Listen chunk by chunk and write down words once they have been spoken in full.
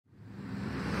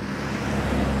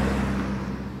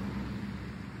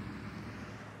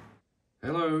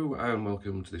Hello and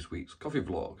welcome to this week's coffee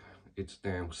vlog. It's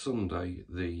now Sunday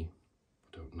I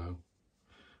don't know,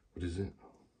 what is it?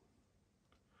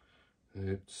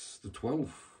 It's the 12th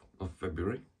of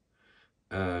February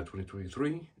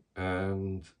 2023,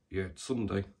 and yeah, it's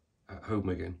Sunday at home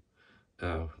again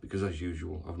because as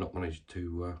usual I've not managed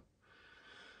to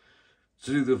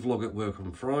do the vlog at work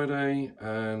on Friday,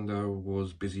 and I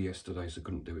was busy yesterday so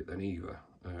couldn't do it then either.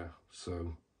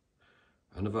 So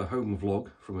another home vlog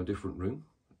from a different room.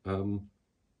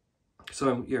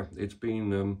 So yeah, it's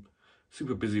been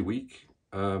super busy week.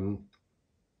 Coffee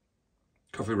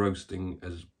roasting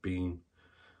has been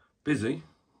busy,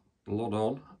 a lot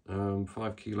on.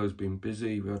 5 kilos been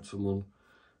busy. We had someone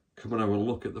come and have a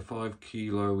look at the 5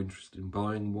 kilo, interested in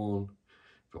buying one.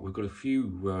 But we've got a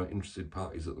few interested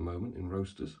parties at the moment in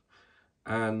roasters.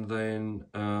 And then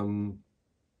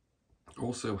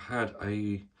also had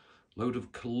a load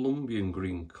of Colombian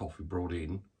green coffee brought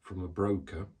in from a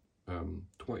broker,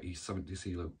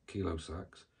 70 kilo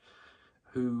sacks,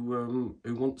 who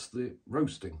wants the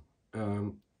roasting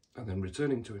and then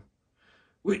returning to him,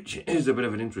 which is a bit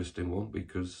of an interesting one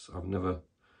because I've never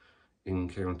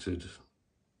encountered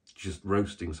just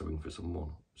roasting something for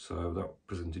someone. So that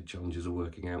presented challenges of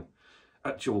working out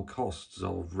actual costs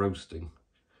of roasting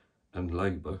and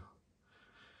labour.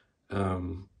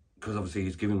 Because obviously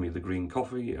he's giving me the green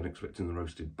coffee and expecting the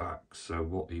roasted back. So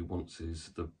what he wants is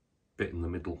the bit in the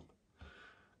middle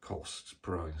cost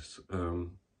price. So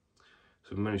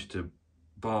we managed to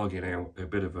bargain out a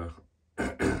bit of a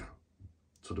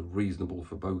sort of reasonable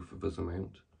for both of us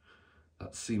amount.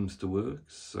 That seems to work.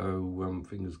 So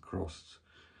fingers crossed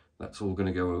that's all going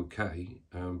to go okay.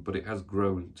 But it has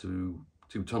grown to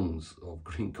 2 tons of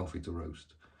green coffee to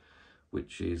roast,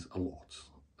 which is a lot,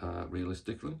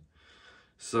 realistically.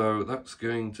 So that's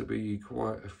going to be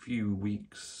quite a few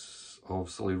weeks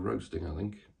of solid roasting, I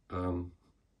think,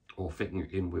 or fitting it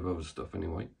in with other stuff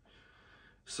anyway.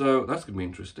 So that's going to be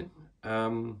interesting.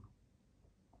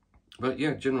 But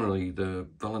yeah, generally the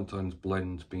Valentine's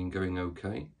blend's been going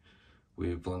okay,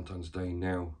 with Valentine's Day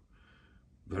now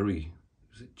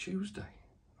is it Tuesday?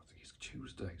 I think it's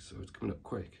Tuesday, so it's coming up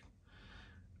quick.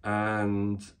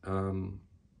 And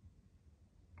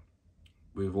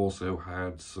we've also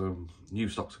had some new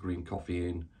stocks of green coffee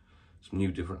in, some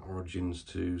new different origins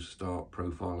to start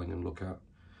profiling and look at.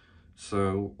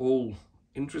 So all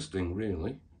interesting,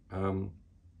 really. Oh,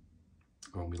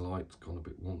 my light's gone a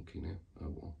bit wonky now.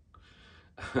 Oh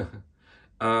well.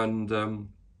 And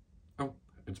oh,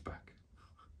 it's back.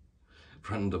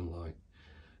 Random light.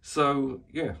 So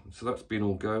yeah, so that's been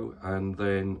all go. And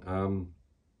then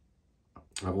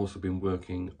I've also been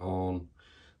working on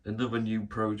another new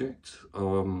project,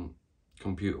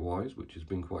 computer-wise, which has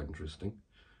been quite interesting.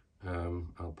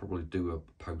 I'll probably do a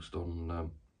post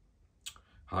on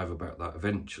Hive about that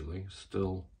eventually.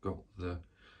 Still got the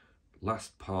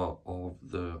last part of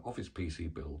the Office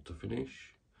PC build to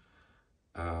finish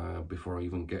before I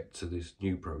even get to this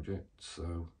new project,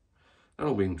 so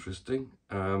that'll be interesting.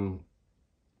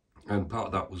 And part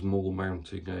of that was more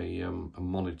mounting a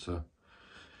monitor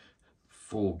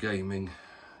for gaming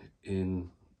in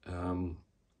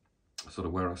sort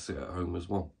of where I sit at home as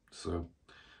well. So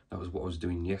that was what I was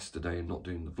doing yesterday and not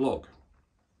doing the vlog.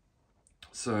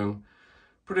 So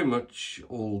pretty much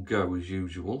all go as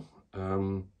usual. I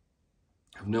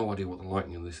have no idea what the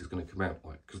lighting of this is going to come out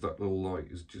like, because that little light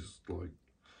is just like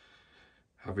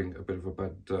having a bit of a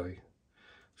bad day.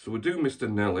 So we'll do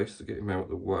Mr. Nellis to get him out of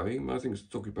the way. My things to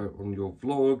talk about on your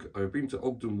vlog: I've been to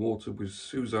Ogden Water with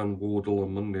Suzanne Wardle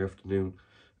on Monday afternoon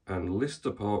and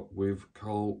Lister Park with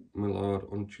Carl Millard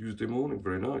on Tuesday morning.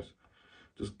 Very nice.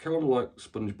 Does Callum like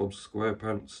SpongeBob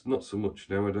SquarePants? Not so much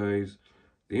nowadays.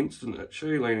 The incident at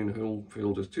Shea Lane in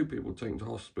Hillfield has 2 people taken to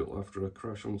hospital after a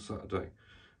crash on Saturday.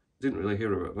 Didn't really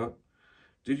hear about that.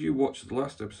 Did you watch the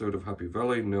last episode of Happy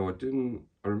Valley? No, I didn't.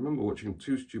 I remember watching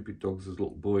 2 Stupid Dogs as a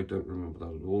little boy. Don't remember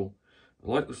that at all. I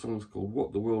like the songs called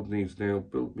What the World Needs Now,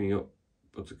 Build Me Up,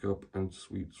 Buttercup, and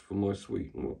Sweets for My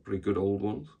Sweet. Well, pretty good old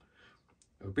ones.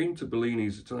 I've been to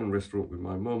Bellini's Italian restaurant with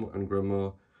my mum and grandma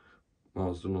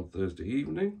Marsden on Thursday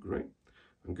evening. Great.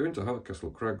 I'm going to Hardcastle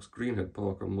Crags, Greenhead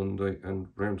Park on Monday and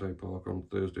Roundhay Park on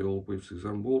Thursday, all with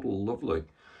Suzanne Wardle. Lovely.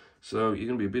 So you're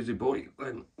going to be a busy boy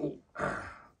then. Oh,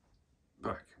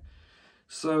 back.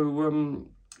 So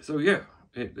yeah,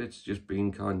 it's just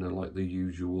been kind of like the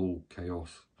usual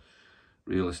chaos,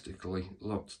 realistically.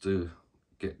 Lots to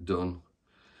get done,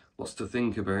 lots to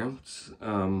think about.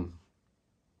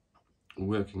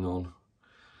 Working on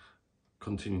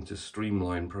continuing to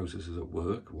streamline processes at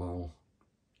work while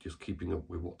just keeping up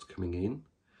with what's coming in.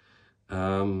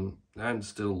 and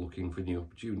still looking for new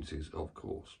opportunities, of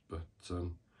course. But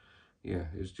yeah,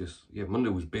 it's just, yeah, Monday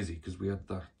was busy because we had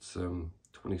that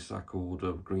 20 sack order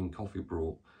of green coffee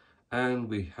brought, and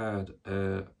we had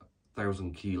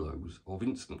 1,000 kilos of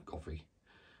instant coffee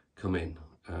come in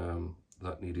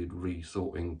that needed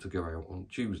resorting to go out on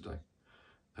Tuesday.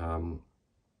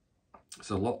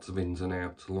 So lots of ins and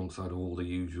outs alongside all the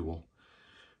usual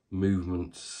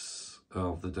movements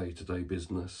of the day-to-day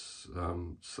business,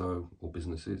 or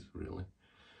businesses really.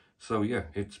 So yeah,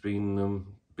 it's been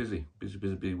busy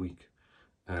week,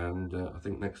 and I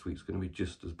think next week's going to be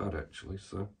just as bad actually.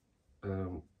 So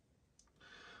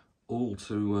all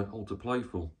to play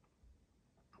for.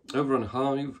 Over on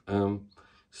Hive,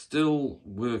 still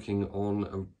working on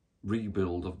a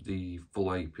rebuild of the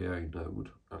full APA node,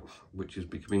 which is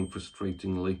becoming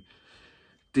frustratingly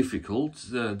difficult.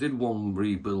 Did one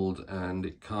rebuild and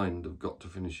it kind of got to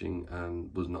finishing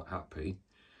and was not happy,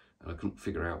 and I couldn't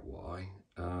figure out why.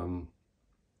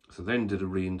 So then did a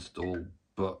reinstall,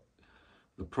 but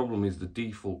the problem is the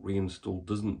default reinstall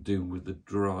doesn't do with the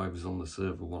drives on the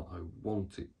server what I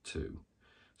want it to.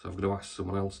 So I've got to ask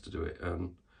someone else to do it,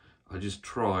 and I just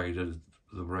tried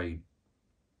the RAID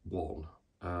 1,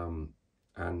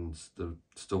 and the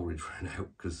storage ran out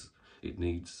because it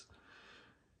needs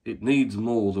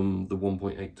more than the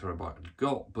 1.8 terabyte I'd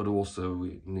got, but also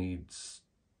it needs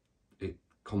it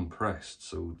compressed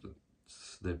so that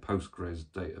the Postgres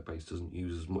database doesn't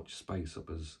use as much space up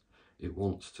as it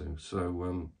wants to.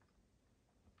 So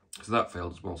so that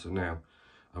failed as well. So now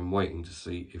I'm waiting to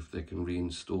see if they can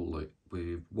reinstall it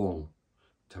with 1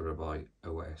 terabyte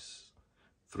OS,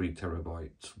 3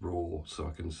 terabytes raw, so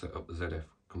I can set up the ZF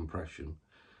compression,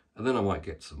 and then I might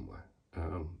get somewhere.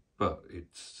 But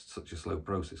it's such a slow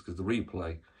process because the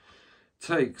replay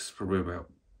takes probably about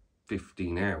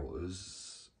 15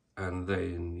 hours, and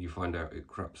then you find out it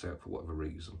craps out for whatever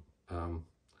reason.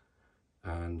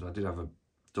 And I did have a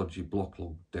dodgy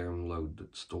blocklog download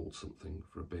that stalled something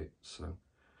for a bit, so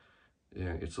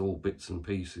yeah, it's all bits and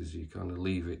pieces. You kind of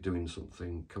leave it doing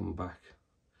something, come back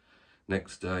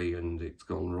next day and it's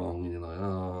gone wrong, and you're like,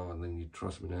 oh, and then you try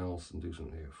something else and do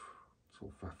something. It's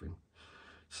all faffing.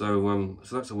 So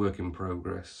so that's a work in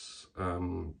progress,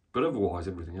 but otherwise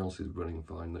everything else is running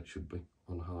fine that should be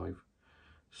on Hive.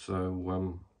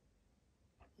 So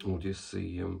we'll just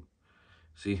see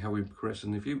how we progress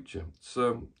in the future.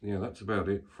 So yeah, that's about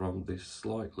it from this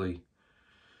slightly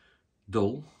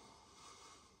dull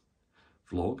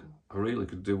vlog. I really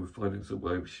could do with finding some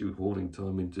way of shoehorning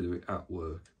time into it at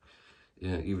work,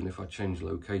 yeah, even if I change the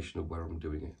location of where I'm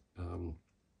doing it.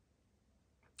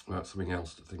 That's something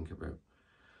else to think about.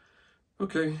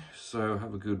 Okay, so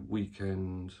have a good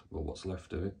weekend, well, what's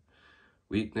left of it,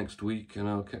 next week, and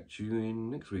I'll catch you in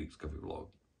next week's coffee vlog.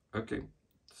 Okay,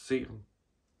 see you.